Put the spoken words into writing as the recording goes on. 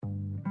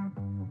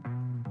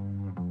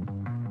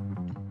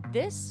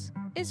This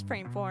is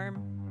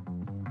Frameform.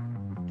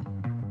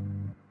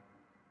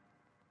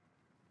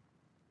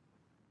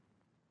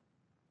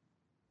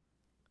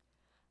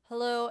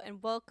 Hello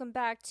and welcome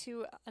back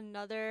to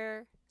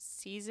another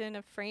season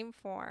of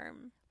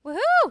Frameform.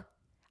 Woohoo!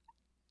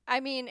 I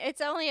mean, it's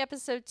only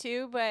episode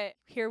 2, but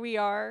here we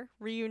are,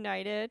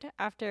 reunited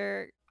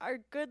after our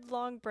good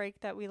long break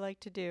that we like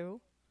to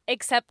do.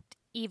 Except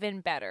even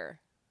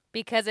better,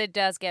 because it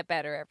does get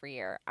better every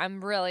year.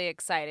 I'm really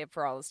excited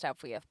for all the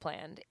stuff we have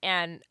planned,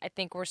 and I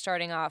think we're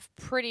starting off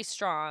pretty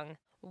strong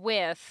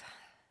with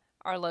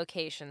our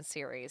location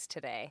series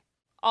today.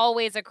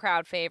 Always a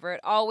crowd favorite,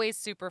 always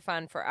super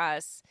fun for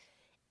us,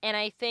 and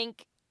I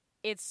think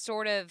it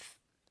sort of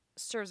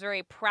serves a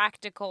very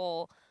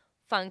practical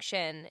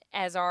function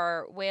as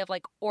our way of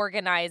like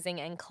organizing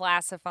and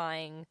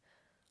classifying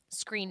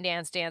screen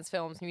dance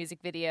films,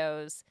 music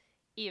videos,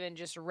 even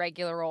just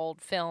regular old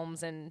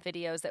films and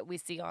videos that we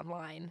see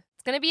online.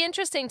 It's going to be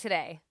interesting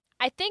today.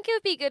 I think it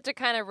would be good to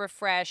kind of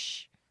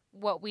refresh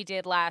what we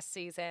did last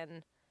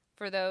season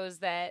for those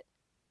that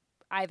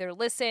either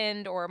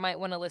listened or might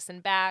want to listen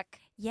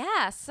back.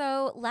 Yeah,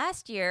 so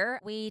last year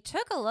we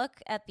took a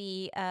look at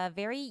the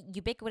very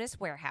ubiquitous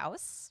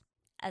warehouse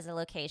as a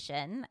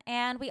location,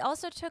 and we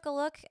also took a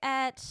look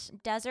at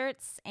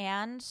deserts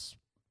and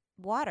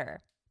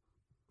water.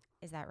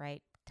 Is that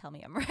right? Tell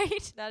me I'm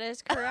right. That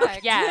is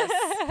correct. Yes.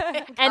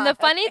 And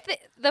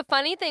the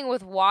funny thing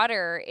with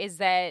water is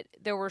that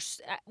there were,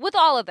 with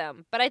all of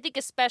them, but I think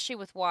especially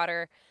with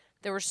water,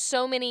 there were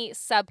so many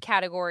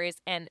subcategories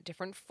and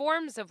different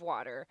forms of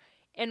water.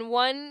 And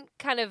one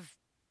kind of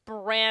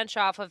branch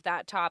off of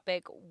that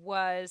topic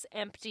was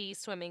empty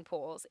swimming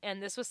pools.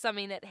 And this was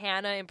something that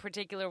Hannah in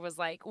particular was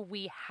like,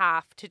 we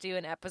have to do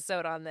an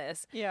episode on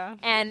this. Yeah.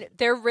 And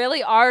there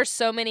really are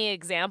so many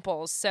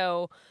examples.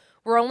 So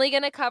we're only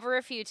going to cover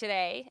a few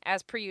today,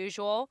 as per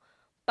usual,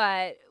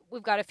 but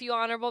we've got a few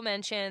honorable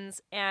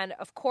mentions. And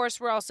of course,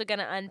 we're also going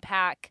to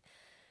unpack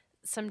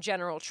some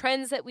general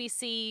trends that we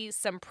see,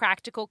 some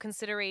practical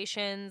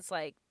considerations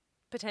like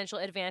potential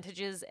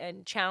advantages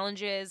and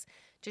challenges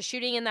to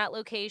shooting in that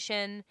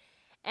location,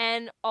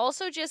 and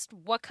also just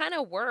what kind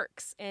of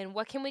works and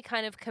what can we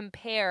kind of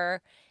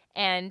compare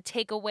and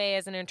take away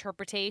as an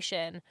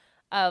interpretation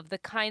of the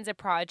kinds of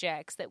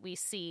projects that we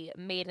see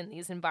made in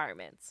these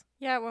environments.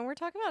 Yeah, when we're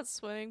talking about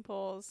swimming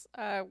pools,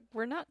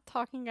 we're not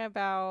talking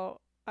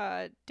about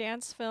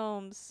dance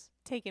films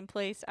taking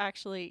place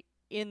actually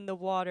in the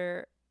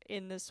water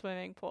in the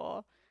swimming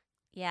pool.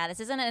 Yeah, this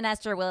isn't an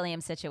Esther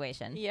Williams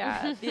situation.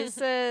 Yeah, this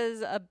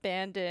is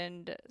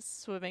abandoned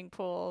swimming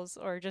pools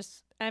or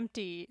just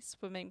empty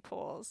swimming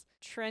pools.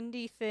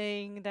 Trendy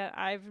thing that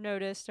I've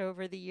noticed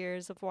over the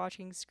years of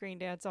watching Screen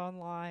Dance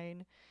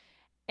online.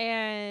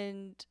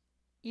 And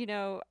you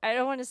know, I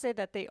don't want to say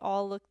that they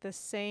all look the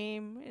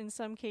same in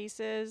some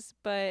cases,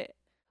 but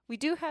we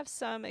do have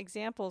some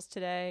examples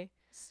today.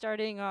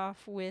 Starting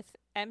off with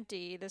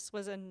Empty, this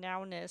was a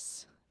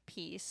Nowness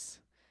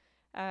piece.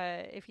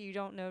 If you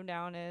don't know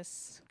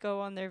Nowness, go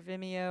on their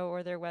Vimeo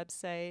or their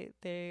website.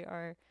 They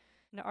are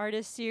an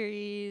artist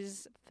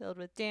series filled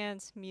with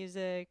dance,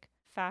 music,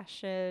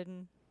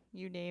 fashion,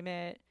 you name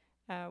it.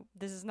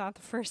 This is not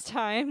the first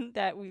time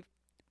that we've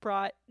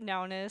brought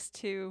Nowness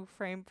to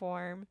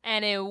Frameform.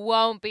 And it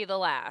won't be the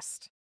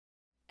last.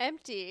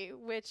 Empty,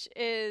 which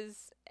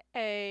is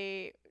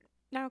a...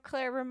 Now,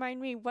 Claire,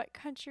 remind me, what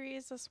country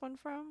is this one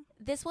from?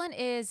 This one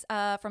is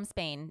from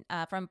Spain,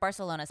 from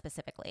Barcelona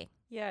specifically.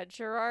 Yeah,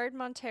 Gerard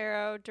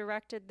Montero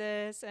directed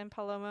this and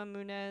Paloma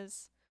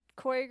Munez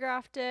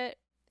choreographed it.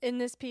 In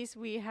this piece,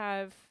 we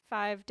have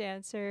 5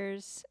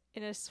 dancers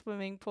in a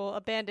swimming pool,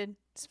 abandoned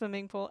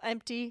swimming pool,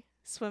 empty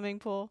swimming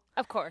pool.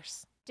 Of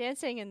course.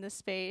 Dancing in the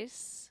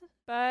space,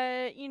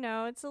 but you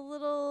know, it's a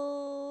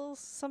little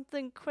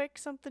something quick,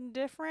 something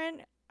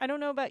different. I don't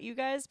know about you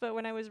guys, but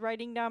when I was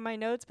writing down my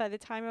notes, by the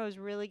time I was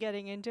really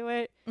getting into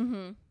it,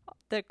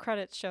 the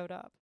credits showed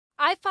up.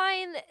 I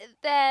find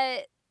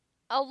that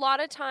a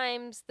lot of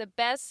times the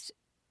best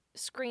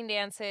screen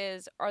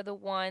dances are the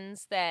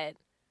ones that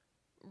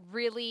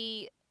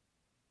really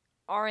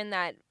are in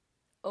that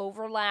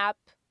overlap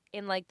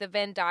in like the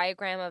Venn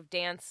diagram of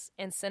dance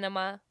and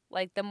cinema.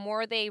 Like the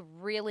more they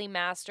really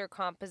master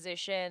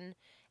composition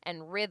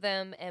and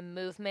rhythm and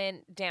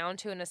movement down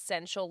to an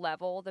essential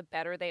level, the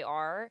better they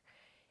are.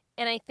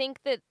 And I think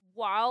that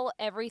while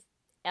every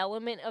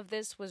element of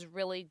this was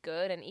really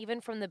good, and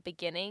even from the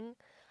beginning,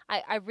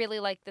 I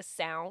really liked the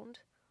sound.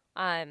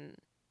 And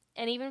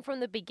even from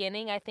the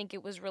beginning, I think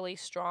it was really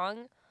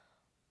strong.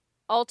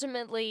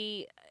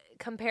 Ultimately,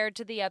 compared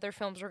to the other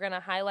films we're going to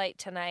highlight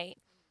tonight,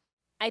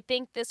 I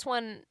think this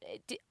one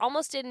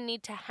almost didn't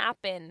need to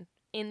happen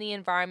in the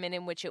environment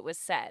in which it was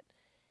set.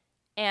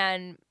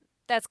 And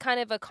that's kind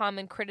of a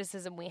common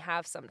criticism we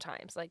have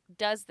sometimes. Like,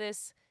 does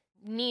this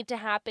need to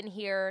happen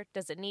here?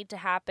 Does it need to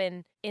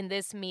happen in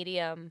this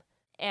medium?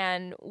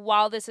 And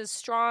while this is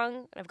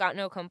strong, I've got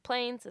no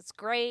complaints. It's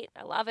great.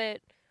 I love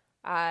it.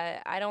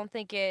 I don't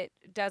think it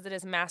does it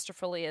as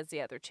masterfully as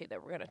the other two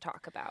that we're going to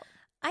talk about.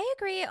 I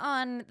agree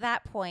on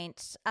that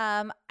point.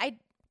 I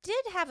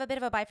did have a bit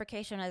of a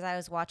bifurcation as I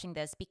was watching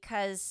this,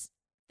 because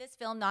this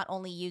film not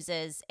only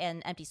uses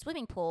an empty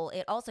swimming pool,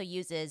 it also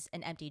uses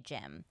an empty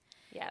gym.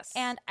 Yes.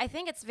 And I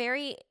think it's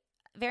very,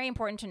 very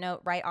important to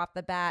note right off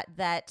the bat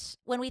that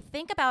when we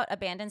think about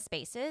abandoned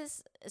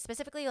spaces,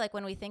 specifically like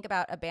when we think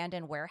about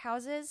abandoned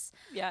warehouses,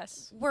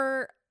 Yes.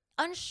 we're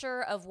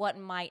unsure of what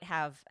might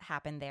have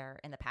happened there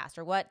in the past,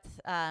 or what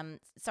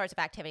sorts of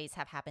activities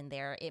have happened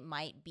there. It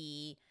might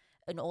be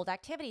an old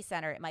activity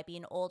center. It might be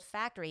an old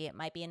factory. It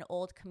might be an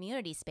old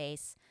community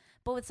space.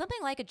 But with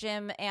something like a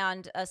gym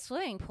and a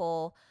swimming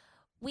pool,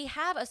 we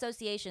have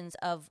associations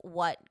of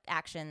what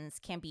actions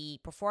can be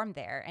performed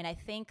there. And I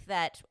think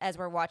that as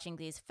we're watching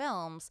these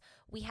films,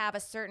 we have a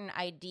certain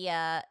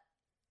idea,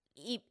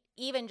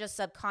 even just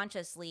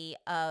subconsciously,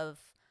 of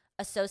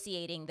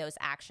associating those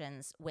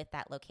actions with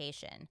that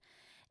location.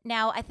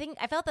 Now, I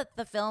felt that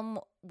the film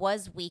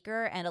was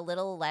weaker and a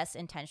little less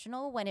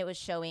intentional when it was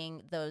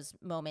showing those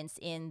moments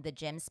in the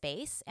gym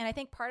space. And I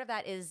think part of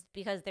that is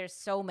because there's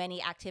so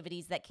many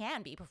activities that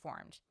can be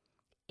performed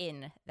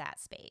in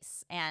that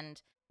space.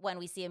 And when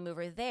we see a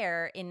mover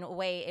there, in a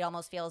way, it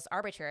almost feels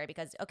arbitrary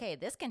because, okay,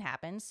 this can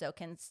happen, so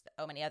can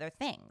so many other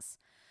things.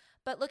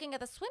 But looking at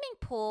the swimming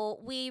pool,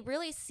 we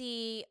really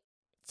see,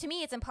 to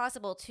me, it's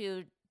impossible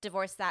to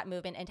divorce that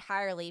movement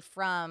entirely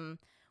from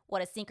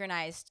what a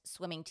synchronized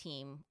swimming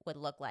team would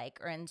look like,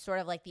 or in sort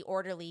of like the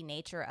orderly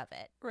nature of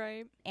it.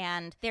 Right.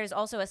 And there's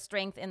also a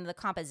strength in the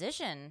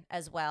composition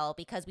as well,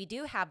 because we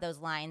do have those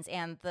lines,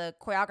 and the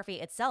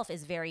choreography itself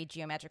is very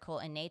geometrical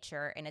in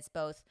nature, and it's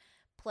both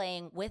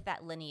playing with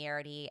that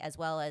linearity as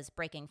well as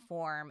breaking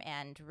form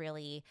and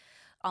really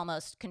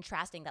almost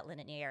contrasting that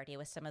linearity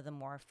with some of the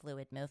more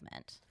fluid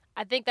movement.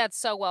 I think that's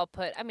so well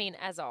put. I mean,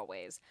 as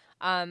always.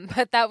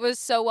 But that was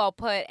so well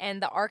put. And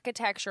the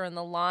architecture and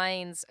the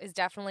lines is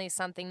definitely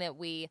something that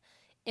we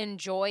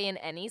enjoy in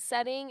any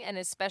setting. And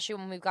especially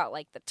when we've got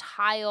like the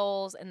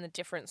tiles and the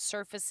different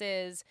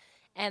surfaces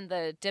and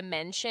the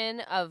dimension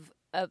of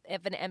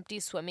an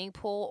empty swimming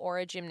pool or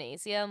a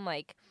gymnasium.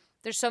 Like,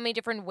 there's so many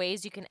different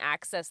ways you can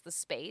access the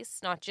space,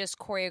 not just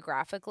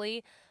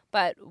choreographically,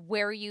 but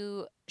where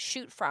you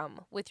shoot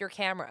from with your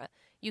camera.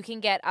 You can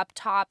get up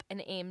top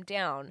and aim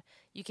down.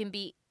 You can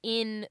be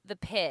in the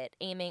pit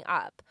aiming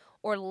up,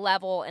 or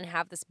level and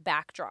have this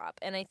backdrop.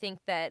 And I think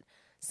that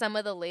some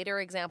of the later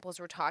examples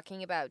we're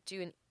talking about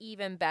do an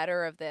even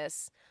better of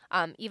this,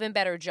 even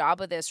better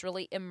job of this,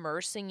 really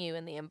immersing you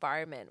in the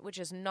environment, which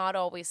is not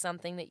always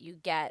something that you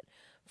get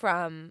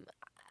from,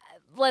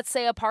 let's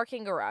say, a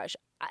parking garage.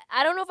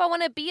 I don't know if I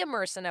want to be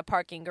immersed in a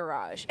parking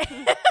garage,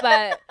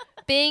 but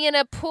being in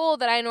a pool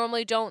that I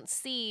normally don't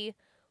see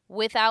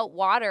without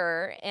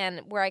water,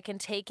 and where I can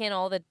take in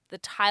all the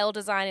tile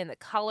design and the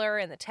color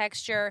and the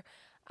texture,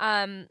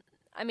 I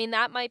mean,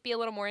 that might be a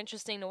little more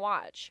interesting to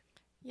watch.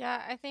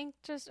 Yeah, I think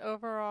just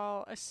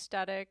overall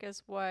aesthetic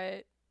is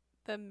what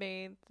the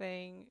main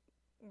thing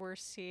we're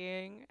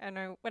seeing.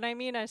 And when I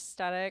mean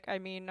aesthetic, I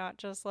mean not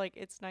just like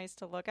it's nice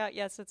to look at.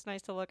 Yes, it's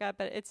nice to look at,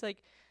 but it's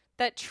like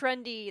that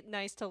trendy,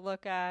 nice to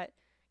look at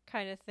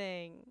kind of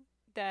thing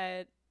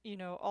that, you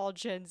know, all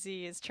Gen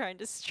Z is trying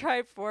to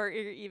strive for, or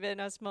even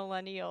us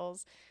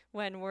millennials,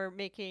 when we're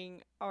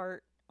making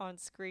art on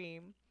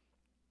screen.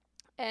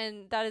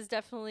 And that is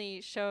definitely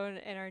shown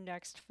in our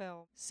next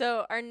film.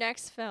 So our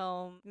next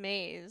film,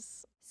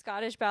 Maze,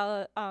 Scottish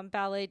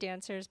ballet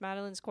dancers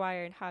Madeline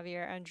Squire and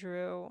Javier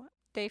Andrew,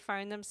 they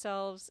find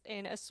themselves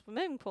in a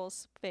swimming pool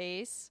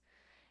space.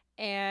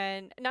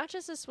 And not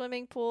just a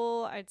swimming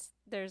pool,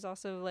 there's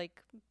also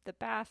like the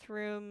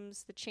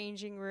bathrooms, the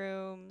changing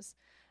rooms.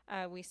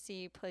 We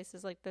see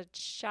places like the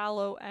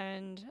shallow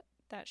end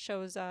that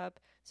shows up.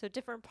 So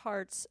different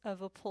parts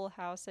of a pool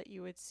house that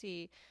you would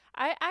see.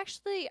 I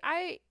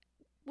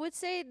would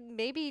say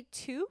maybe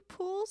 2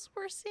 pools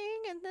we're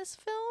seeing in this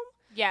film.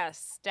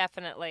 Yes,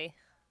 definitely.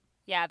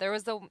 Yeah, there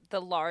was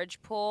the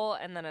large pool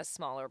and then a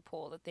smaller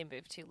pool that they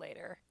moved to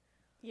later.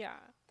 Yeah.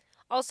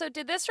 Also,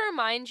 did this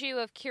remind you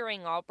of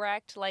Curing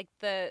Albrecht? Like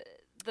the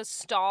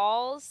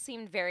stalls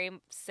seemed very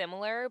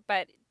similar,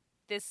 but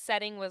this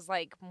setting was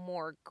like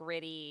more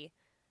gritty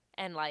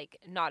and like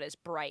not as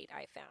bright,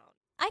 I found.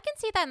 I can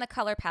see that in the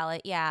color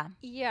palette, yeah.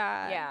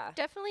 Yeah.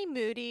 Definitely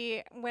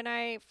moody. When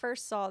I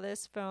first saw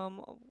this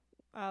film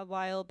a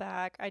while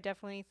back, I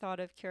definitely thought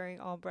of Curing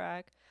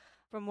Albrecht.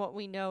 From what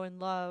we know and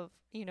love,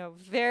 you know,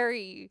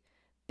 very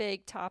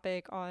big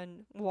topic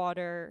on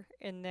water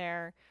in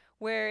there.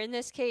 Where in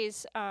this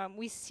case,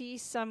 we see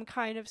some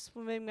kind of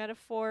swimming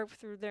metaphor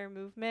through their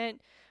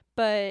movement,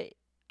 but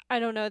I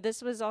don't know.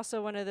 This was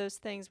also one of those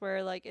things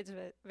where like it's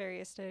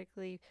very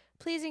aesthetically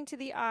pleasing to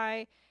the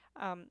eye.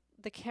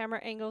 The camera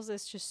angles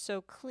is just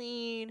so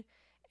clean,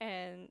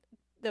 and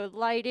the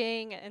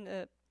lighting and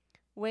the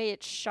way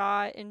it's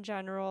shot in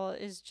general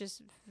is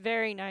just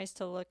very nice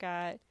to look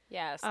at.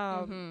 Yes.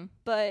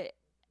 But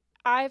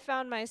I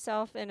found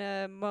myself in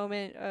a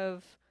moment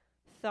of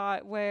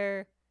thought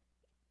where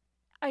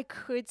I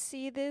could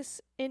see this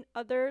in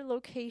other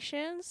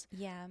locations.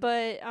 Yeah.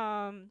 But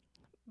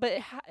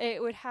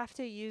it would have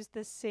to use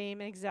the same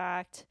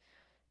exact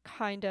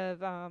kind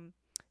of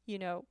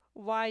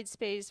wide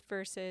space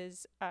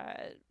versus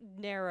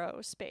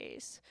narrow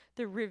space,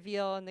 the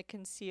reveal and the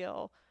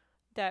conceal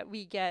that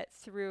we get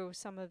through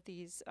some of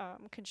these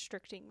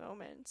constricting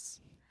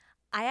moments.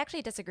 I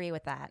actually disagree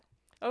with that.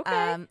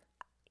 Okay.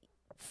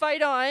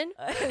 Fight on.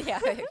 Yeah,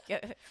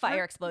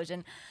 fire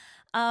explosion.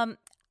 I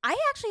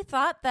actually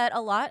thought that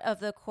a lot of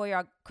the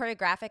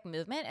choreographic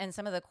movement and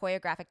some of the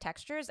choreographic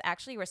textures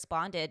actually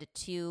responded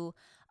to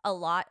a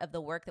lot of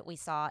the work that we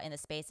saw in the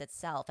space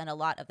itself and a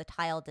lot of the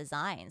tile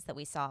designs that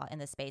we saw in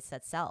the space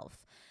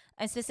itself.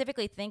 I'm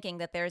specifically thinking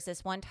that there's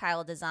this one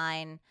tile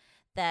design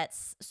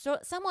that's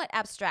somewhat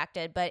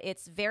abstracted, but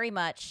it's very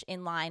much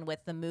in line with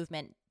the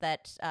movement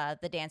that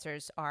the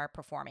dancers are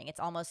performing. It's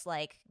almost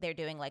like they're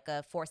doing like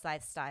a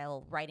Forsyth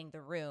style writing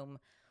the room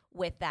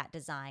with that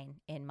design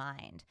in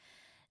mind.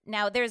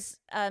 Now, there's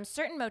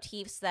certain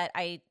motifs that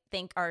I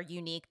think are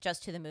unique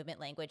just to the movement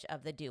language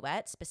of the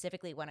duet,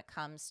 specifically when it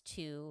comes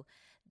to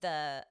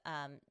the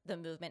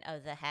movement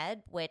of the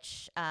head,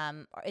 which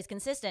is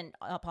consistent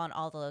upon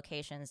all the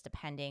locations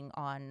depending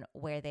on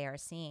where they are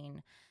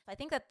seen. I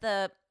think that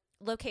the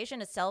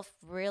location itself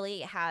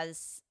really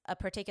has a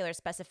particular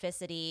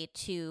specificity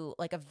to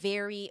like a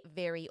very,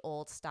 very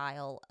old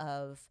style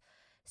of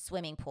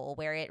swimming pool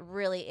where it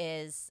really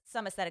is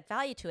some aesthetic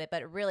value to it,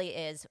 but it really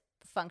is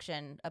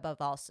function above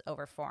all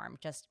over form,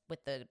 just with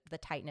the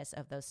tightness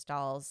of those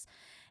stalls.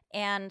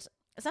 And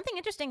something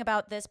interesting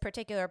about this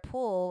particular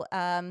pool,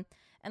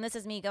 and this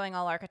is me going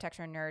all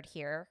architecture nerd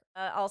here.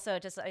 Also,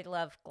 I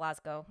love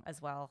Glasgow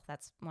as well.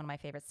 That's one of my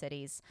favorite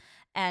cities.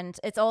 And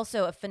it's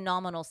also a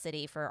phenomenal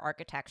city for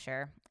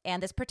architecture.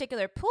 And this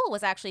particular pool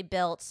was actually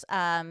built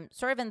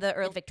sort of in the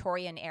early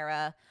Victorian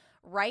era,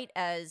 right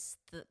as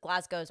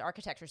Glasgow's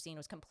architecture scene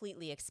was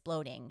completely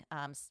exploding,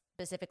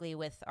 specifically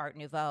with Art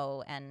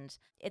Nouveau. And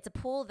it's a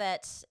pool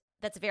that's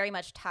very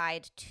much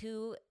tied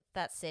to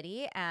that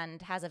city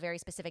and has a very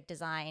specific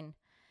design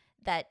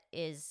that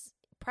is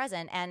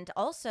present. And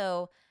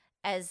also,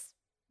 as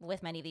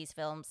with many of these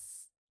films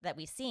that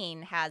we've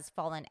seen, has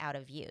fallen out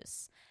of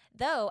use.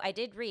 Though I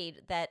did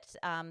read that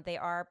they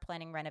are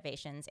planning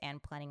renovations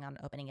and planning on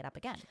opening it up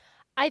again.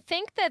 I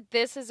think that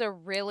this is a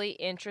really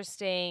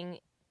interesting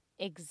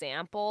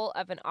example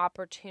of an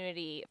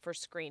opportunity for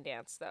screen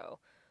dance, though.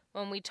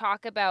 When we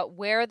talk about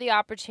where are the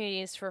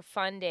opportunities for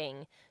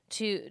funding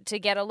to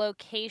get a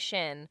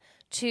location,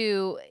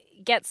 to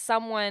get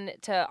someone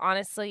to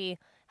honestly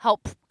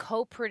help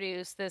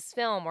co-produce this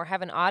film or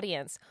have an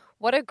audience,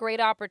 what a great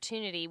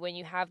opportunity when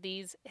you have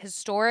these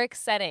historic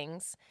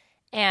settings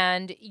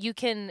and you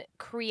can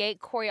create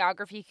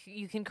choreography,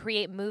 you can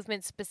create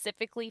movement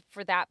specifically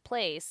for that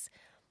place.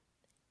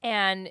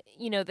 And,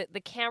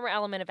 the camera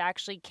element of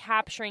actually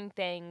capturing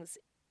things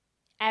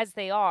as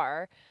they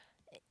are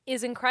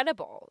is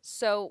incredible.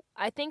 So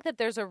I think that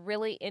there's a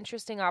really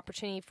interesting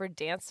opportunity for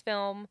dance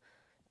film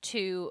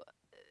to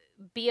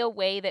be a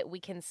way that we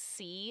can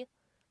see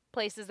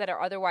places that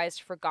are otherwise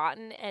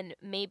forgotten and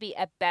maybe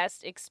at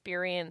best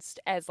experienced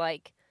as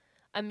like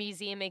a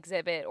museum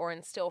exhibit or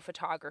in still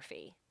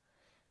photography.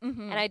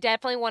 Mm-hmm. And I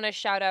definitely want to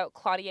shout out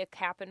Claudia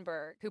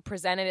Kappenberg, who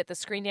presented at the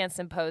Screen Dance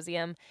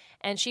Symposium.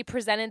 And she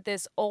presented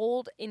this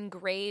old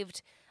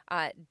engraved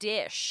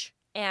dish.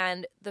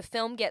 And the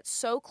film gets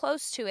so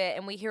close to it,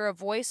 and we hear a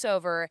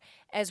voiceover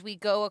as we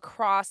go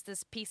across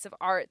this piece of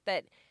art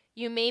that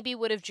you maybe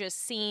would have just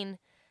seen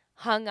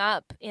hung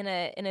up in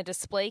a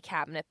display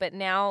cabinet. But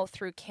now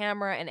through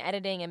camera and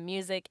editing and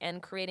music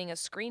and creating a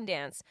screen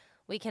dance,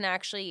 we can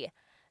actually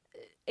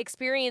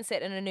experience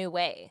it in a new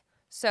way.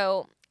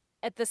 So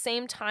at the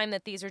same time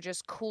that these are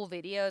just cool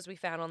videos we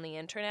found on the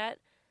internet,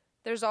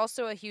 there's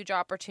also a huge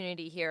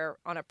opportunity here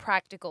on a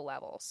practical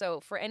level. So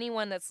for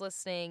anyone that's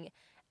listening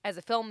as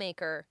a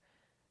filmmaker,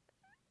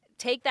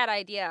 take that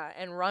idea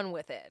and run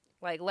with it.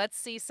 Like, let's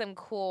see some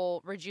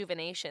cool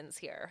rejuvenations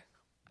here.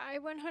 I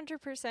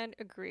 100%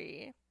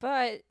 agree,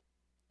 but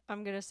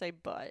I'm going to say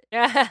but.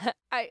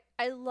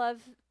 I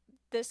love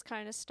this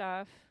kind of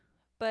stuff,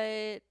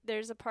 but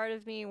there's a part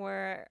of me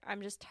where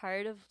I'm just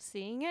tired of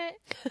seeing it.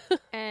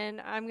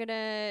 And I'm going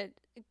to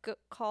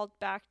call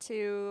back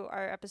to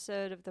our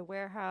episode of The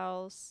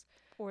Warehouse,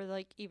 or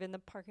like even the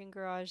parking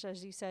garage,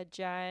 as you said,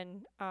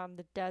 Jen,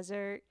 the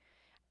desert.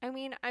 I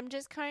mean, I'm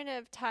just kind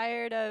of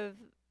tired of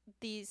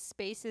these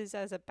spaces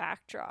as a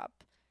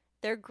backdrop.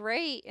 They're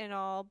great and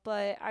all,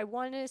 but I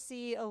want to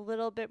see a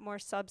little bit more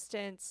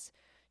substance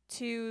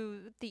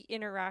to the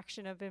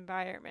interaction of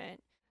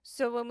environment.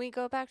 So when we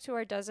go back to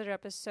our desert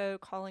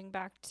episode, calling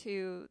back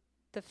to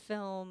the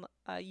film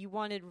You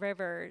Wanted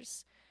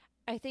Rivers,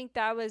 I think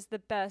that was the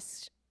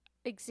best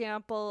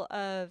example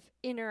of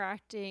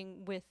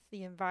interacting with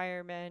the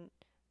environment,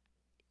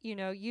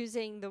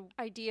 using the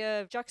idea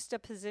of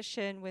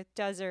juxtaposition with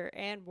desert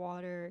and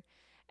water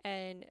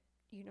and,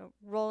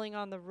 rolling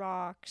on the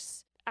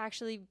rocks,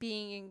 actually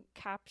being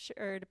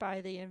captured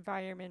by the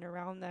environment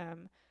around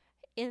them.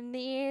 In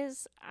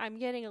these, I'm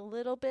getting a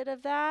little bit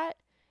of that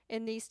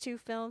in these two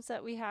films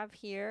that we have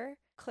here.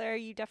 Claire,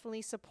 you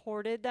definitely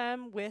supported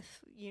them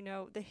with, you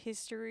know, the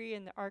history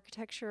and the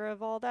architecture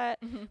of all that.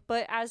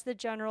 But as the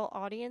general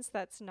audience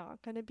that's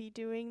not going to be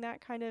doing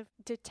that kind of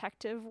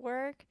detective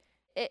work,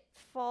 it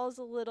falls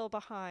a little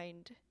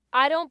behind.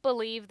 I don't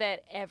believe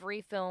that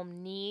every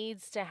film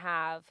needs to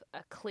have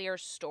a clear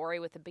story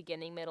with a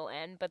beginning, middle,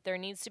 end, but there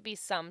needs to be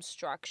some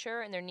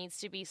structure and there needs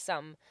to be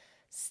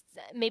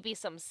maybe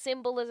some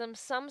symbolism,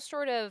 some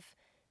sort of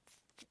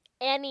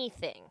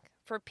anything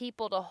for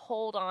people to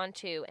hold on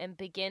to and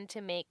begin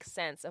to make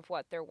sense of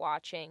what they're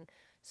watching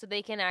so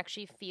they can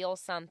actually feel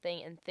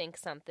something and think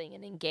something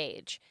and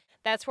engage.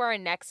 That's where our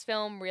next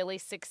film really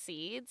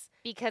succeeds,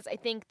 because I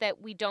think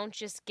that we don't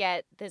just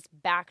get this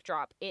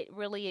backdrop.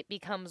 It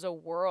becomes a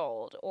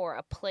world or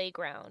a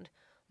playground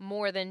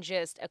more than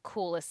just a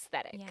cool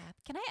aesthetic. Yeah.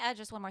 Can I add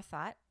just one more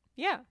thought?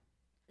 Yeah.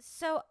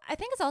 So I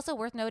think it's also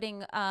worth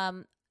noting,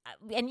 and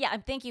yeah,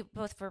 thank you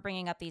both for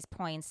bringing up these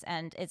points.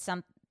 And it's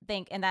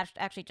something, and that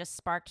actually just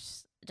sparked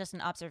just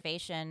an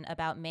observation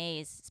about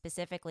Maze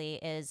specifically,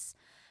 is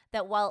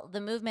that while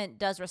the movement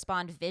does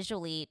respond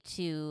visually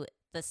to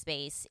the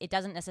space, it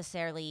doesn't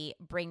necessarily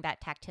bring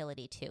that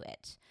tactility to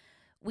it.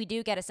 We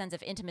do get a sense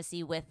of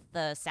intimacy with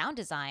the sound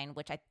design,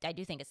 which I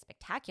do think is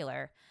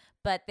spectacular,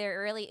 but there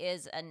really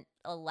is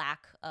a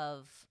lack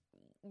of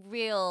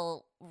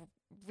real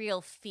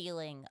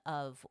feeling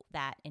of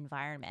that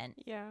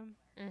environment. Yeah.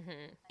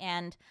 Mm-hmm.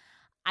 And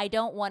I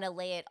don't want to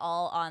lay it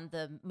all on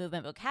the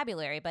movement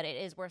vocabulary, but it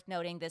is worth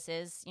noting this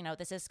is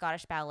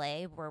Scottish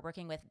ballet. We're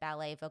working with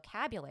ballet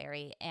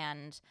vocabulary,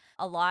 and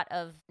a lot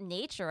of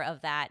nature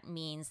of that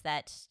means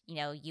that,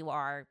 you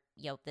are,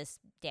 this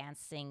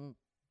dancing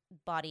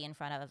body in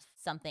front of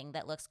something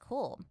that looks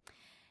cool.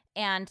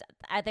 And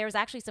there was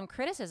actually some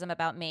criticism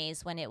about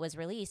Maze when it was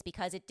released,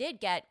 because it did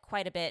get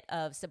quite a bit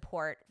of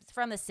support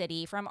from the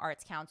city, from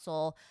Arts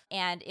Council,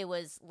 and it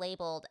was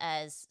labeled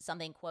as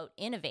something, quote,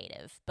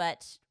 innovative.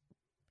 But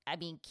I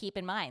mean, keep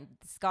in mind,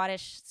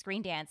 Scottish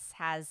screen dance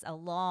has a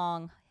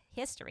long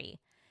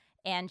history.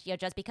 And,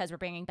 just because we're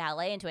bringing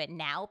ballet into it,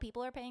 now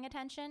people are paying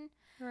attention.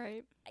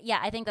 Right. Yeah,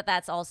 I think that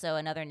that's also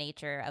another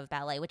nature of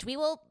ballet, which we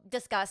will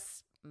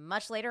discuss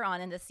much later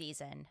on in the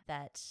season,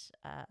 that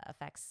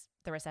affects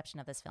the reception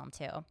of this film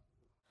too.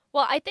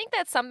 Well, I think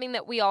that's something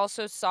that we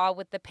also saw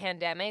with the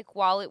pandemic.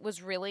 While it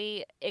was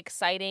really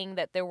exciting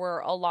that there were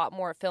a lot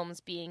more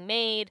films being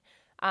made,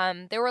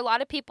 there were a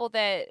lot of people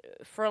that,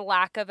 for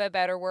lack of a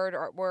better word,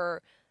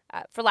 or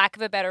for lack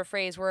of a better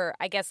phrase, were,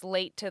 I guess,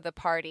 late to the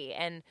party.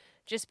 And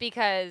just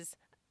because,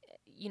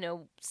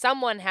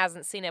 someone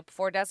hasn't seen it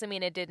before doesn't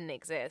mean it didn't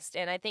exist.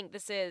 And I think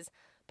this is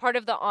part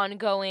of the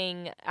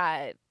ongoing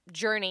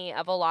journey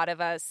of a lot of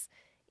us,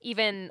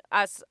 even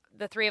us,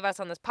 the three of us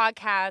on this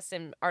podcast,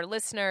 and our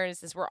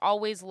listeners, is we're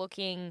always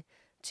looking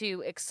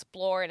to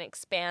explore and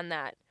expand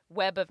that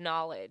web of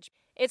knowledge.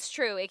 It's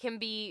true, it can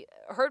be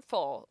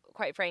hurtful,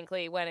 quite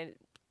frankly, when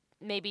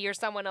maybe you're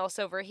someone else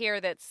over here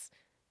that's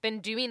been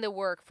doing the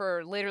work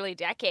for literally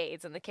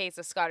decades, in the case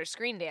of Scottish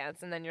screen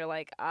dance, and then you're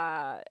like,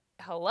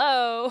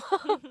 hello.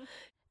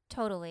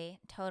 Totally.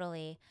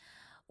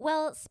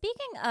 Well,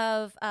 speaking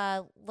of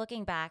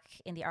looking back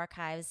in the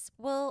archives,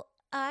 we'll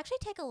actually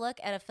take a look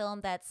at a film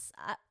that's,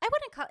 I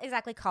wouldn't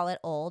exactly call it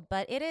old,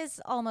 but it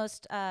is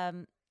almost,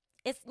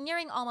 it's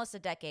nearing almost a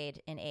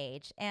decade in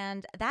age,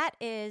 and that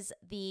is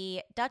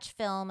the Dutch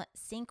film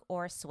Sink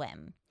or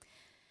Swim.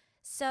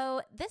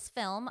 So this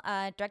film,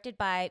 directed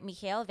by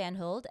Michiel van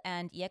Huld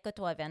and Jeke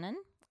Toivonen,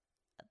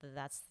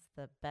 that's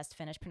the best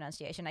Finnish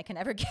pronunciation I can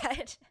ever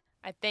get.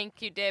 I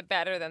think you did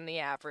better than the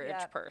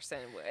average person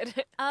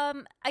would.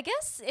 I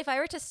guess if I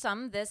were to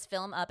sum this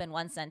film up in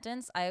one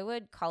sentence, I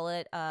would call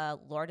it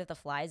Lord of the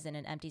Flies in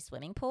an empty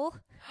swimming pool.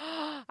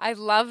 I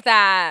love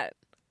that.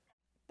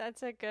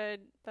 That's a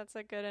good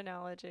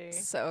analogy.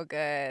 So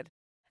good.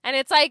 And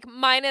it's like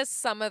minus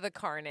some of the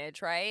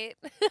carnage, right?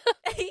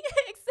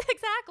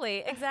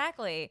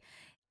 Exactly.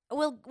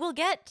 We'll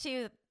get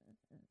to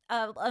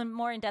a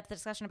more in-depth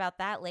discussion about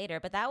that later,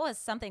 but that was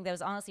something that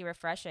was honestly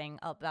refreshing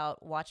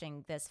about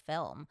watching this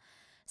film.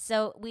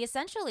 So we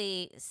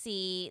essentially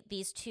see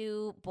these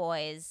two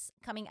boys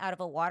coming out of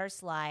a water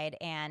slide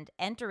and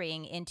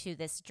entering into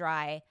this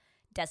dry,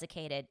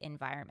 desiccated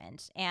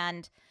environment.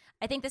 And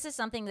I think this is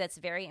something that's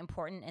very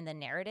important in the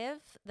narrative,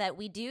 that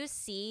we do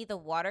see the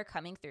water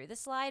coming through the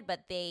slide,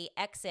 but they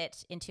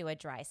exit into a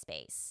dry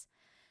space.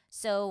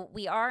 So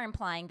we are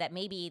implying that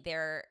maybe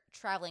they're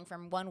traveling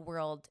from one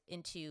world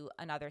into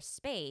another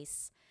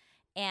space.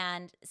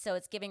 And so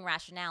it's giving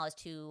rationale as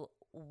to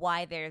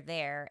why they're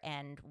there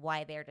and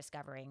why they're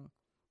discovering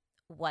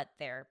what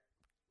they're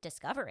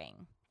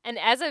discovering. And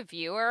as a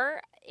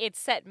viewer, it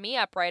set me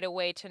up right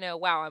away to know,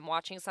 wow, I'm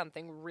watching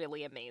something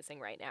really amazing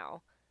right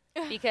now.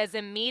 Because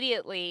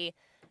immediately,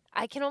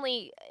 I can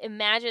only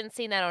imagine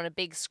seeing that on a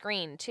big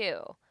screen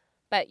too.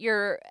 But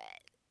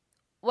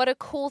what a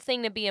cool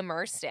thing to be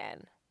immersed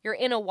in. You're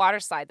in a water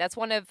slide. That's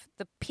one of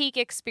the peak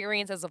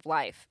experiences of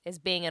life, is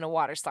being in a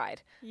water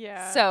slide.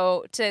 Yeah.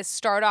 So to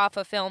start off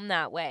a film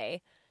that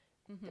way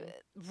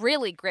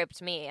really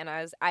gripped me, and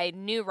I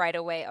knew right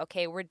away,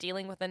 okay, we're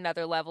dealing with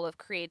another level of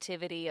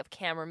creativity, of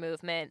camera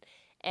movement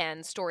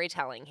and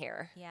storytelling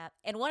here. Yeah.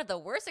 And one of the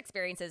worst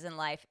experiences in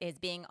life is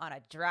being on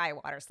a dry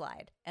water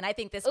slide. And I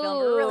think this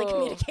film really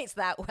communicates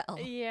that well.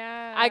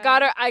 Yeah. I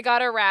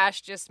got a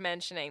rash just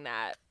mentioning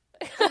that.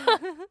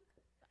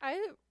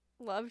 I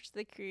loved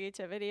the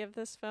creativity of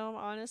this film,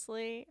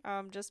 honestly.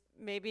 Just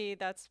maybe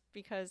that's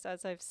because,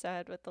 as I've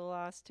said with the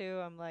last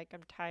two, I'm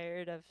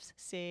tired of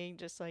seeing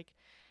just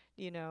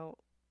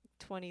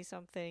 20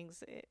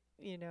 somethings,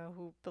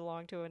 who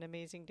belong to an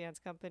amazing dance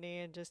company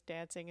and just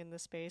dancing in the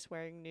space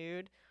wearing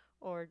nude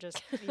or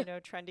just,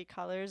 trendy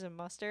colors and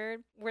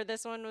mustard. Where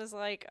this one was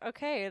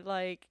okay,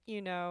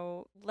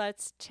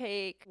 let's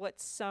take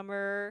what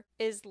summer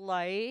is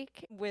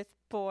like with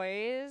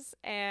boys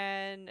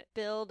and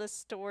build a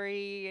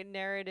story,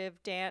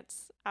 narrative,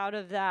 dance out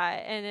of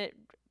that. And it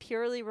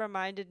purely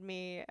reminded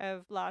me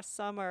of last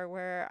summer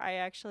where I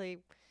actually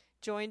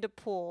joined a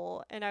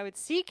pool and I would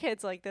see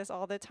kids like this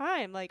all the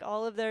time,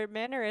 all of their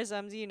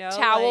mannerisms,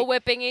 towel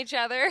whipping each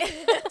other.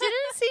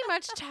 Didn't see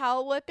much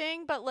towel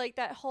whipping, but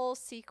that whole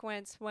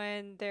sequence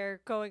when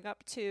they're going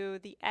up to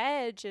the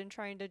edge and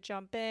trying to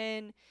jump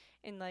in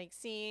and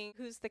seeing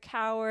who's the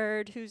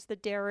coward, who's the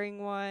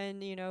daring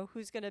one,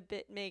 who's gonna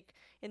make,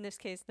 in this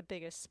case, the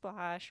biggest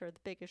splash or the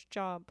biggest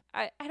jump.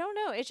 I don't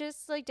know, it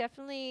just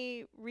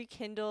definitely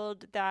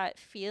rekindled that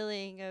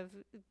feeling of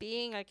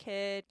being a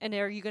kid and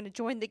are you gonna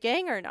join the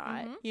gang or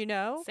not,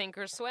 Sink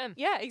or swim.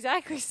 Yeah,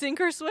 exactly.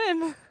 Sink or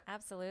swim.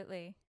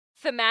 Absolutely.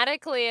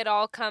 Thematically, it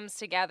all comes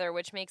together,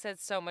 which makes it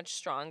so much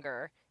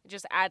stronger. It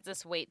just adds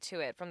this weight to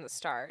it from the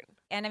start.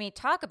 And I mean,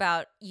 talk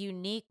about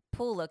unique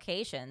pool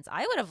locations.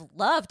 I would have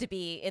loved to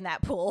be in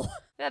that pool.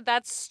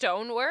 That's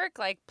stonework.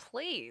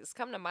 Please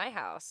come to my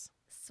house.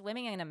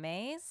 Swimming in a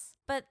maze.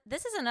 But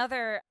this is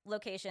another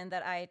location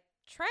that I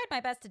tried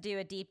my best to do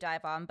a deep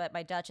dive on, but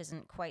my Dutch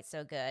isn't quite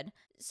so good.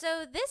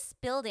 So this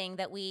building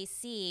that we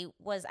see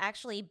was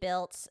actually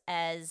built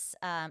as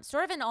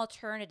sort of an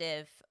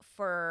alternative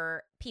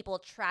for people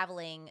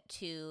traveling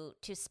to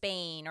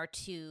Spain or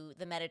to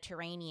the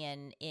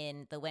Mediterranean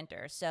in the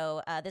winter.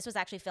 So this was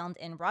actually filmed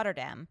in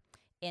Rotterdam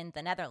in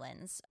the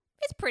Netherlands.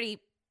 It's pretty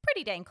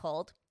dang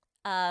cold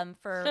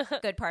for a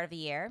good part of the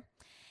year.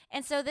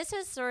 And so this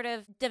was sort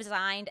of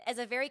designed as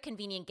a very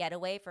convenient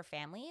getaway for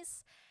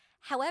families.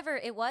 However,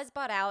 it was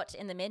bought out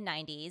in the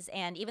mid-90s,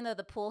 and even though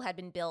the pool had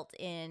been built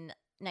in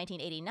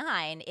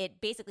 1989,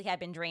 it basically had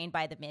been drained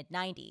by the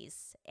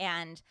mid-90s.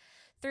 And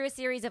through a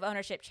series of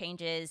ownership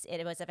changes,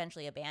 it was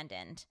eventually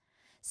abandoned.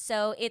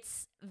 So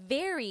it's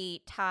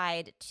very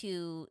tied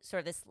to sort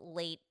of this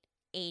late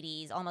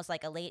 80s, almost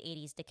like a late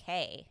 80s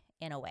decay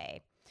in a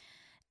way.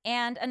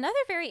 And another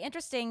very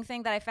interesting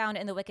thing that I found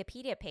in the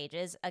Wikipedia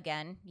pages,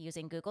 again,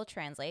 using Google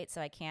Translate,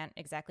 so I can't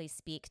exactly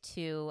speak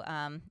to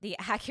the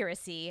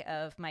accuracy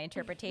of my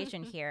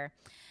interpretation here,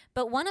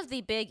 but one of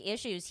the big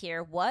issues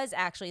here was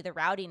actually the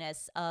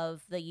rowdiness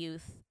of the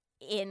youth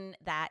in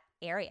that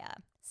area.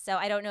 So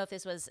I don't know if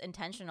this was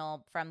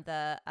intentional from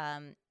the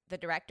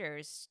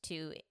directors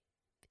to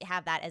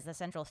have that as a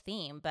central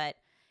theme, but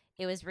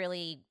it was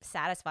really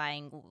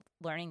satisfying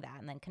learning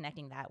that and then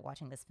connecting that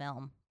watching this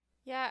film.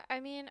 Yeah, I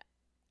mean,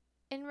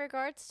 in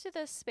regards to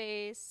the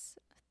space,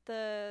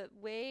 the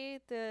way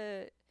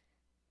the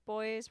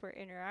boys were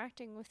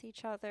interacting with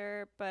each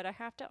other, but I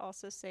have to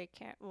also say,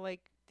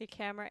 the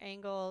camera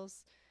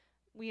angles,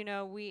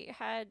 we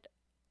had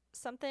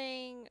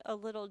something a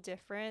little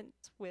different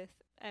with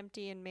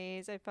Empty and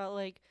Maze. I felt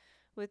like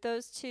with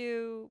those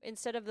two,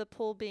 instead of the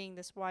pool being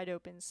this wide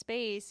open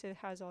space, it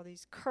has all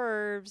these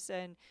curves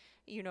and,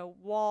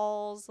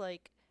 walls,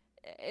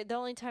 the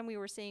only time we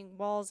were seeing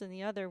walls in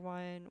the other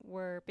one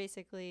were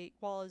basically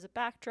wall as a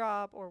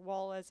backdrop or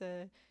wall as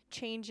a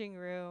changing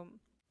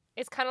room.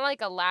 It's kind of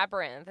like a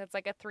labyrinth. It's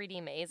like a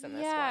 3D maze in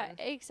this one. Yeah,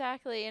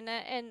 exactly.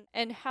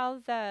 And how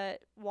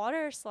that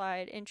water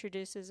slide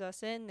introduces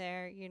us in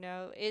there,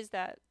 is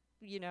that,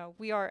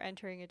 we are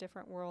entering a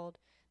different world.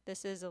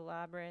 This is a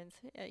labyrinth.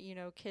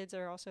 Kids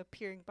are also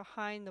peering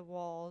behind the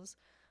walls,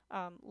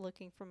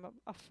 looking from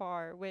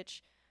afar,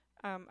 which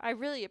I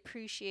really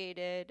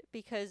appreciated,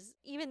 because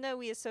even though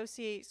we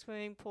associate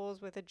swimming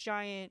pools with a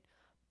giant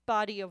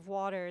body of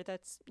water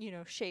that's,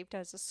 shaped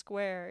as a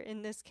square,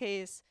 in this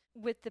case,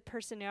 with the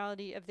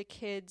personality of the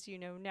kids,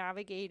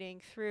 navigating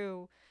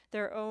through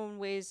their own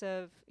ways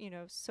of,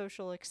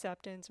 social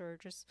acceptance or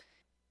just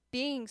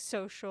being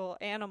social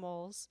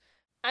animals.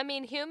 I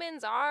mean,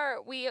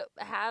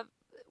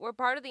 we're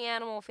part of the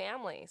animal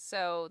family.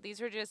 So these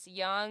are just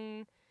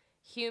young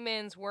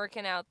humans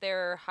working out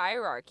their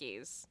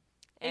hierarchies.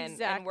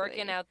 And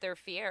working out their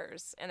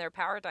fears and their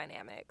power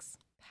dynamics.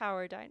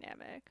 Power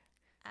dynamic.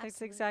 Absolutely.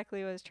 That's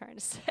exactly what I was trying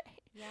to say.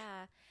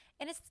 Yeah.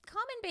 And it's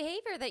common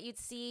behavior that you'd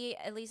see,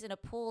 at least in a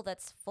pool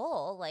that's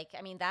full.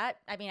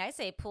 I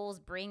say pools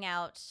bring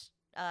out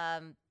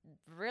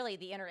really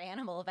the inner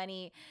animal of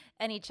any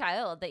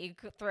child that you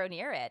could throw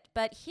near it.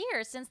 But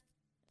here, since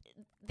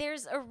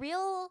there's a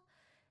real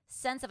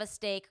sense of a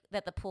stake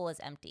that the pool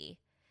is empty,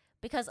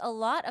 because a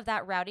lot of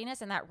that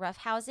rowdiness and that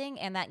roughhousing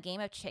and that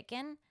game of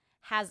chicken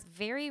has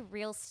very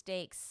real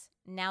stakes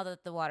now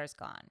that the water's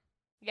gone.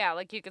 Yeah,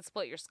 like you could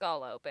split your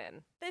skull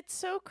open. It's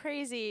so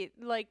crazy.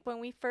 Like when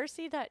we first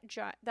see that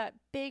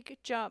big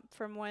jump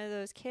from one of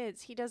those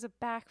kids, he does a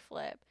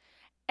backflip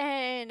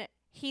and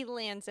he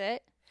lands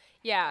it.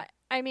 Yeah.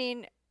 I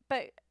mean,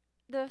 but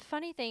the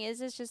funny thing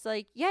is, it's just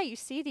like, yeah, you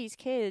see these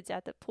kids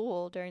at the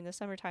pool during the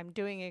summertime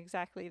doing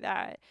exactly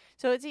that.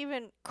 So it's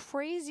even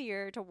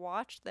crazier to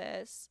watch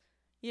this,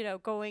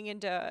 going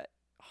into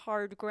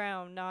hard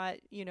ground, not,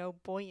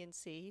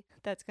 buoyancy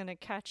that's going to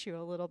catch you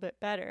a little bit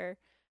better.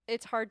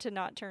 It's hard to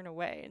not turn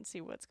away and see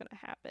what's going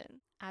to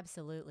happen.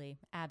 Absolutely.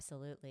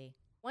 Absolutely.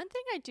 One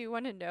thing I do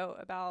want to know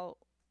about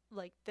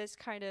like this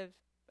kind of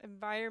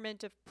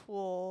environment of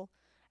pool,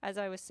 as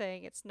I was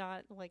saying, it's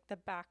not like the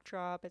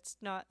backdrop.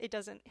 It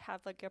doesn't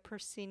have like a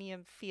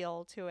proscenium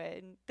feel to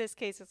it. In this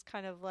case, it's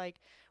kind of like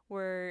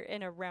we're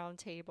in a round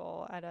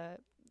table at a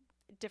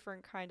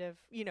different kind of,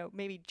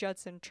 maybe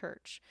Judson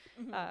Church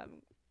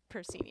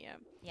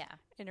proscenium. Yeah.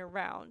 In a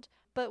round.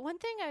 But one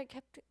thing I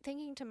kept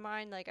thinking to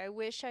mind, like I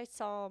wish I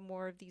saw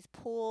more of these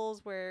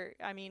pools where,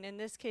 I mean, in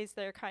this case,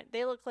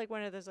 they look like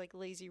one of those like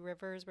lazy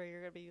rivers where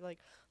you're gonna be like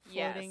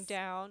floating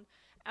down.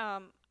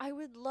 I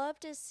would love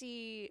to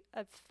see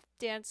a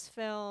dance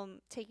film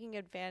taking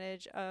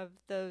advantage of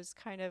those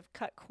kind of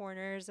cut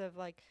corners of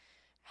like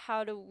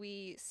how do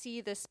we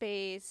see the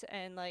space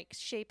and like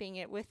shaping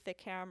it with the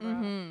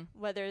camera,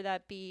 whether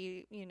that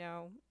be,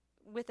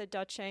 with a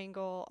Dutch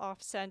angle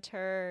off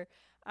center,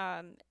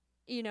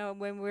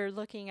 when we're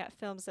looking at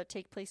films that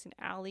take place in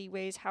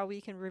alleyways, how we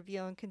can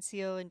reveal and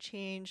conceal and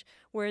change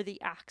where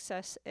the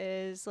access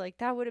is. Like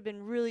that would have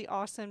been really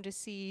awesome to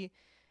see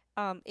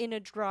in a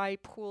dry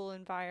pool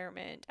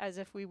environment, as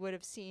if we would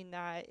have seen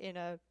that in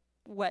a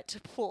wet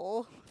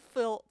pool,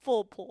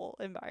 full pool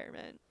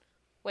environment.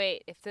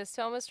 Wait, if this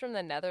film is from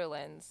the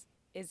Netherlands,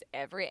 is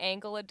every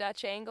angle a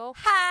Dutch angle?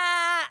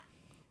 Ha!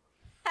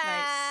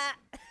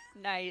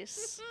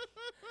 Nice.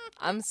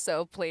 I'm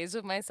so pleased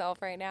with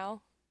myself right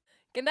now.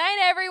 Good night,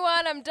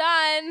 everyone. I'm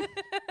done.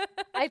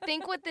 I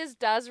think what this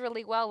does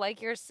really well,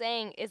 like you're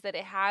saying, is that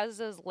it has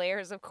those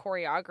layers of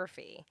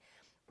choreography.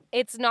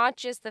 It's not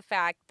just the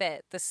fact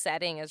that the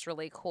setting is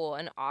really cool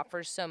and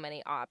offers so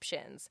many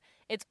options.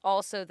 It's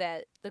also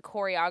that the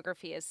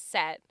choreography is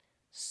set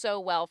so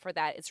well for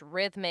that. It's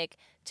rhythmic.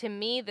 To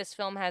me, this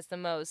film has the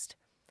most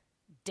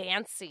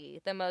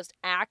dancey, the most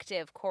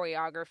active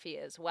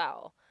choreography as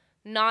well.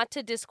 Not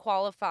to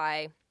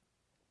disqualify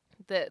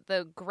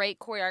the great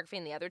choreography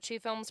in the other two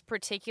films,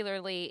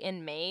 particularly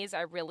in Maze.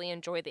 I really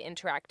enjoy the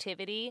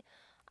interactivity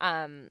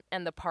and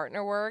the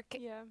partner work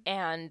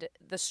and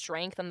the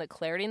strength and the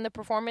clarity in the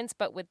performance.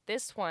 But with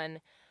this one,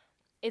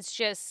 it's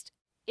just,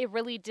 it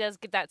really does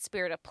get that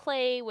spirit of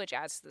play, which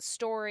adds to the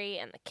story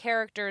and the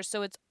characters.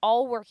 So it's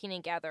all working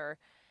together.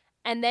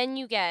 And then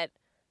you get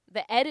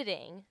the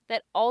editing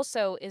that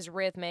also is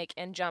rhythmic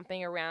and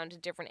jumping around to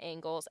different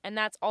angles. And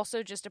that's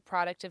also just a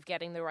product of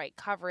getting the right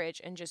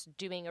coverage and just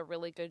doing a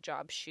really good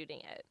job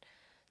shooting it.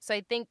 So I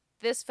think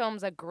this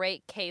film's a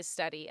great case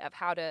study of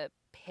how to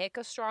pick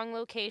a strong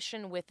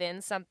location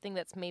within something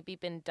that's maybe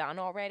been done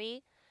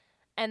already.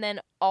 And then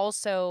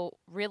also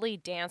really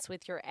dance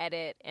with your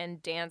edit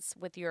and dance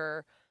with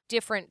your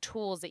different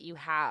tools that you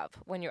have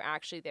when you're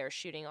actually there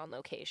shooting on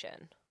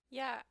location.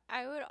 Yeah,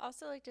 I would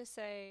also like to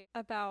say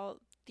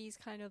about these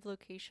kind of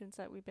locations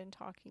that we've been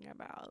talking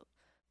about.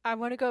 I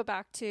want to go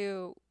back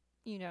to,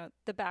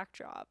 the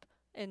backdrop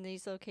in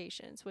these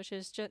locations, which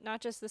is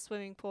not just the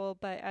swimming pool,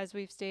 but as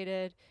we've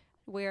stated,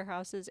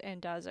 warehouses and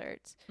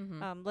deserts.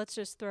 Let's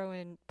just throw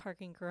in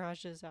parking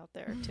garages out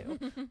there too.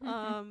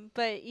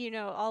 But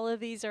all of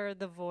these are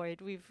the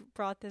void. We've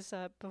brought this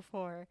up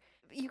before.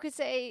 You could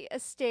say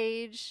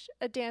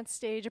a dance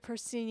stage, a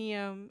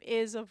proscenium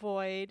is a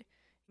void.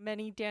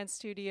 Many dance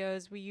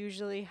studios, we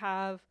usually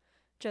have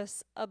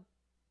just a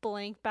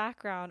blank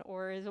background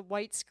or is a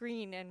white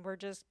screen and we're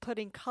just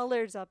putting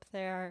colors up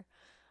there.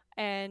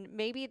 And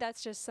maybe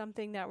that's just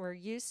something that we're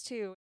used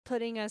to.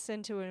 Putting us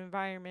into an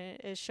environment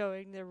is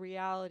showing the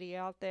reality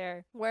out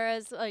there.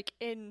 Whereas like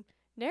in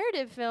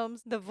narrative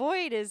films, the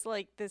void is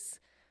like this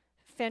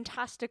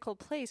fantastical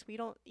place. We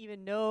don't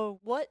even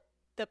know what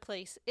the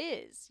place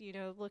is,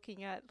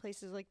 looking at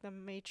places like The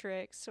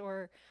Matrix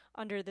or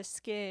Under the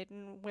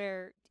Skin,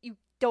 where you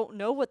don't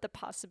know what the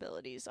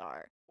possibilities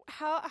are.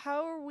 How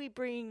are we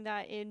bringing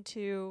that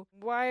into,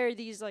 why are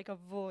these like a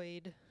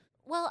void?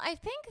 Well, I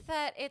think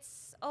that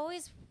it's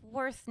always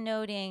worth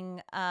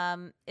noting,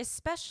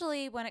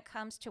 especially when it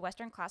comes to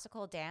Western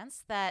classical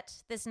dance, that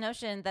this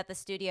notion that the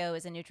studio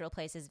is a neutral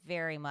place is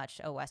very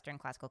much a Western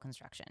classical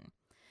construction.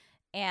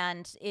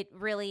 And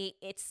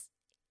it's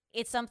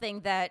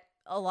something that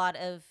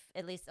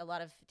at least a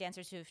lot of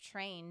dancers who have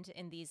trained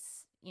in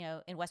these,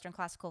 in Western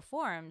classical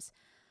forms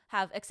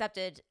have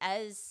accepted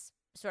as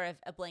sort of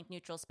a blank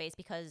neutral space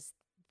because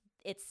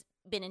it's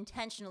been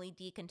intentionally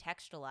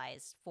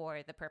decontextualized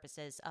for the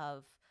purposes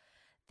of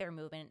their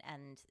movement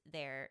and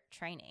their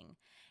training.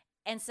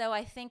 And so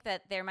I think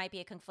that there might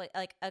be a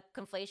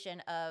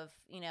conflation of,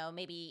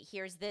 maybe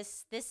here's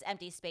this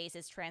empty space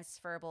is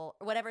transferable,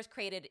 or whatever's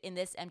created in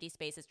this empty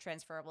space is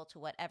transferable to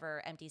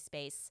whatever empty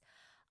space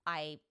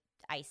I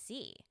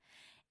see.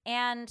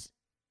 And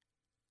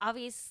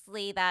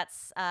obviously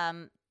that's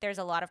there's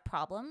a lot of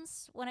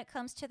problems when it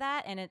comes to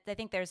that. And I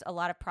think there's a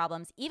lot of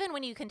problems even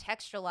when you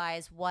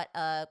contextualize what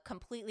a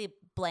completely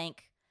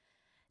blank,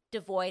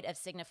 devoid of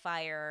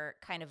signifier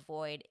kind of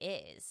void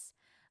is.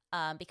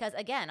 Because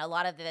again, a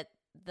lot of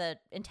the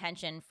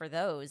intention for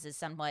those is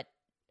somewhat,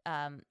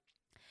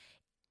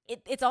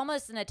 it's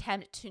almost an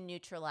attempt to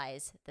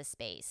neutralize the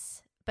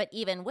space. But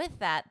even with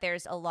that,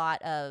 there's a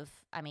lot of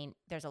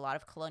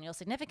colonial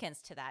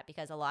significance to that,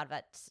 because a lot of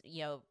it,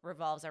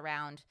 revolves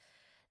around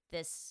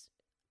this,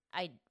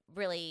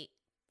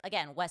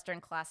 Western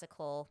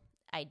classical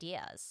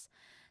ideas.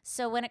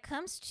 So when it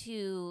comes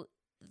to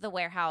the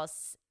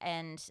warehouse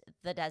and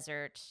the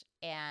desert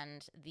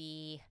and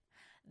the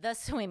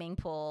swimming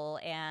pool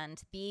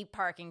and the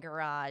parking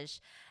garage,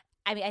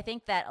 I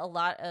think that a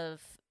lot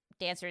of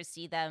dancers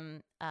see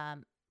them,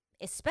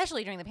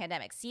 especially during the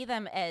pandemic, see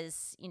them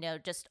as,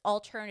 just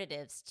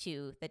alternatives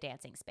to the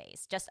dancing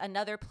space, just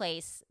another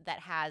place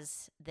that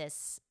has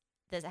this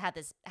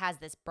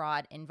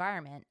broad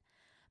environment,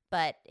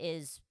 but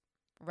is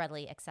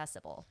readily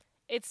accessible.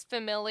 It's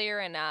familiar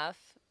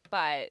enough,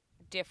 but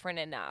different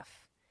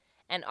enough,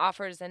 and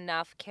offers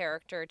enough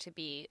character to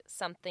be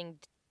something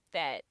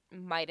that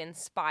might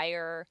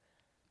inspire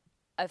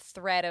a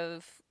thread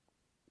of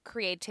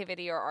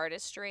creativity or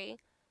artistry,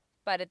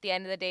 but at the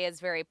end of the day it's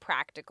very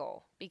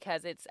practical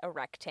because it's a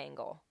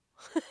rectangle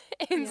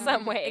in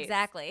some ways.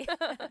 Exactly.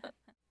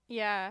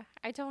 Yeah,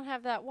 I don't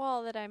have that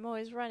wall that I'm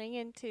always running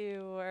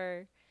into,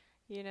 or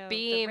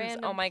beams.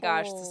 Oh my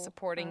gosh, the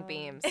supporting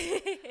beams.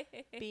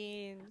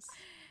 Beams.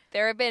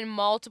 There have been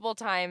multiple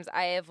times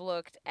I have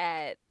looked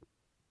at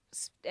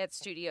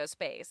studio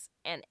space,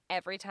 and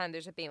every time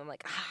there's a beam, I'm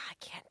like, I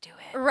can't do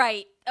it.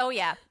 Right. Oh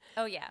yeah.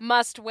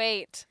 Must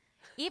wait.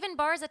 Even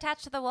bars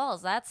attached to the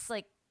walls. That's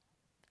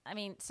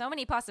so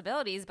many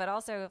possibilities, but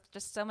also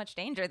just so much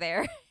danger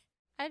there.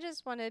 I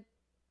just want to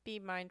be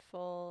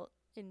mindful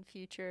in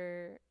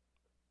future,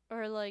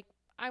 or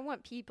I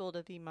want people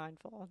to be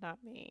mindful, not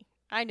me.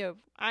 I know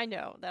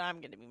that I'm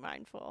going to be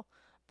mindful,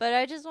 but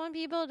I just want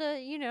people to,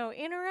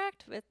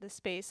 interact with the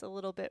space a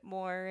little bit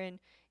more and,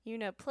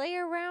 play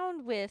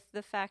around with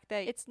the fact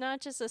that it's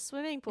not just a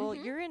swimming pool.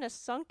 Mm-hmm. You're in a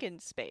sunken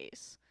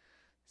space.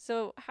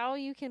 So how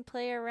you can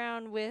play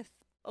around with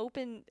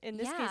open, in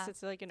this case,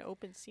 it's like an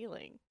open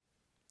ceiling.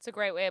 It's a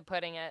great way of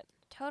putting it.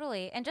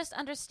 Totally. And just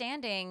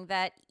understanding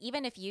that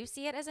even if you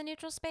see it as a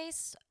neutral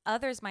space,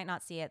 others might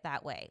not see it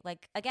that way.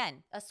 Like,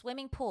 again, a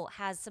swimming pool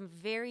has some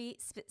very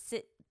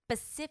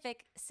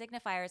specific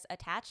signifiers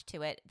attached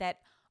to it that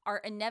are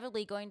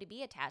inevitably going to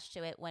be attached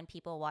to it when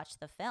people watch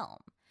the film.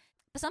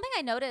 But something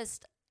I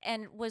noticed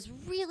and was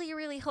really,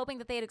 really hoping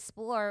that they'd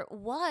explore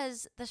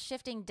was the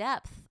shifting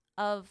depth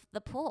of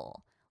the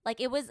pool. Like,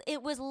 it was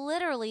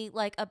literally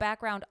like a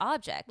background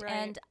object. Right.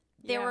 And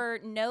there were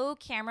no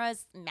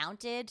cameras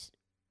mounted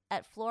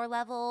at floor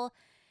level.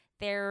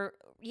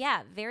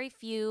 Very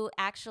few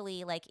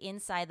actually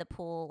inside the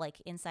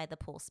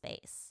pool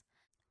space.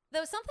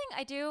 Though something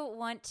I do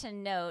want to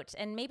note,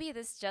 and maybe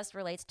this just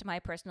relates to my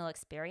personal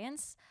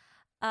experience,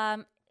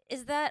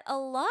 is that a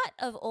lot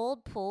of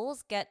old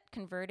pools get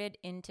converted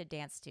into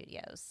dance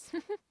studios.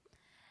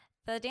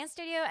 The dance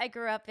studio I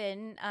grew up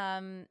in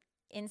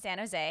San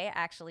Jose,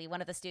 actually,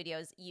 one of the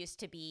studios used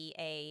to be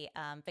a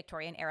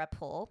Victorian era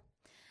pool.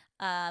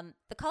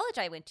 The college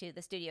I went to,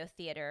 the Studio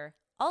Theater,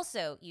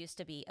 also used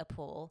to be a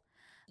pool.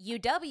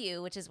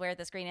 UW, which is where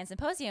the Screen and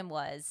Symposium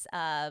was,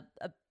 a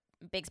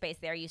big space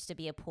there, used to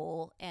be a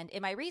pool. And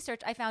in my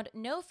research, I found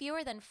no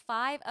fewer than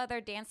 5 other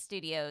dance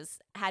studios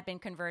had been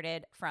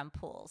converted from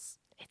pools.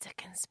 It's a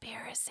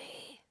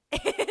conspiracy.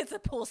 It's a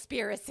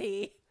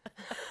pool-spiracy.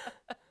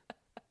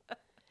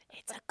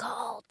 It's a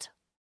cult.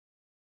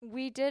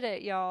 We did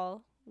it,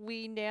 y'all.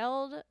 We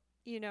nailed,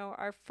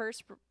 our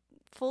first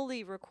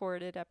fully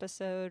recorded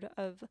episode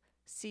of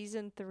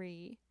season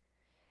 3.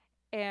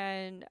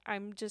 And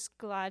I'm just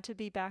glad to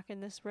be back in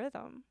this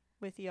rhythm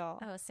with y'all.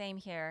 Oh, same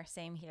here.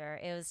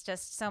 It was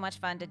just so much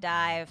fun to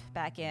dive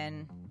back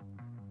in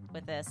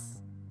with this.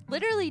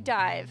 Literally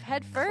dive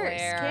head first.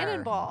 Claire.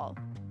 Cannonball.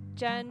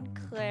 Jen,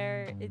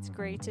 Claire, it's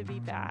great to be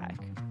back.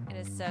 It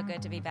is so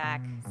good to be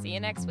back. See you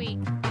next week.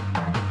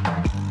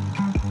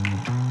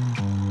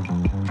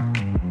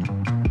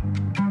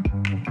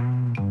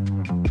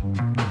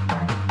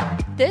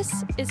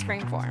 This is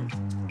Frameform,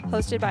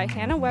 hosted by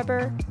Hannah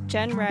Weber,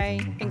 Jen Ray,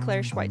 and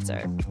Claire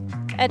Schweitzer.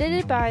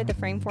 Edited by the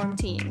Frameform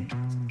team,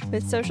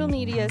 with social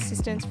media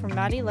assistance from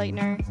Maddie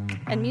Leitner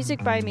and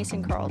music by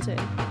Mason Carlton.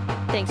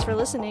 Thanks for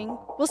listening.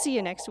 We'll see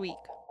you next week.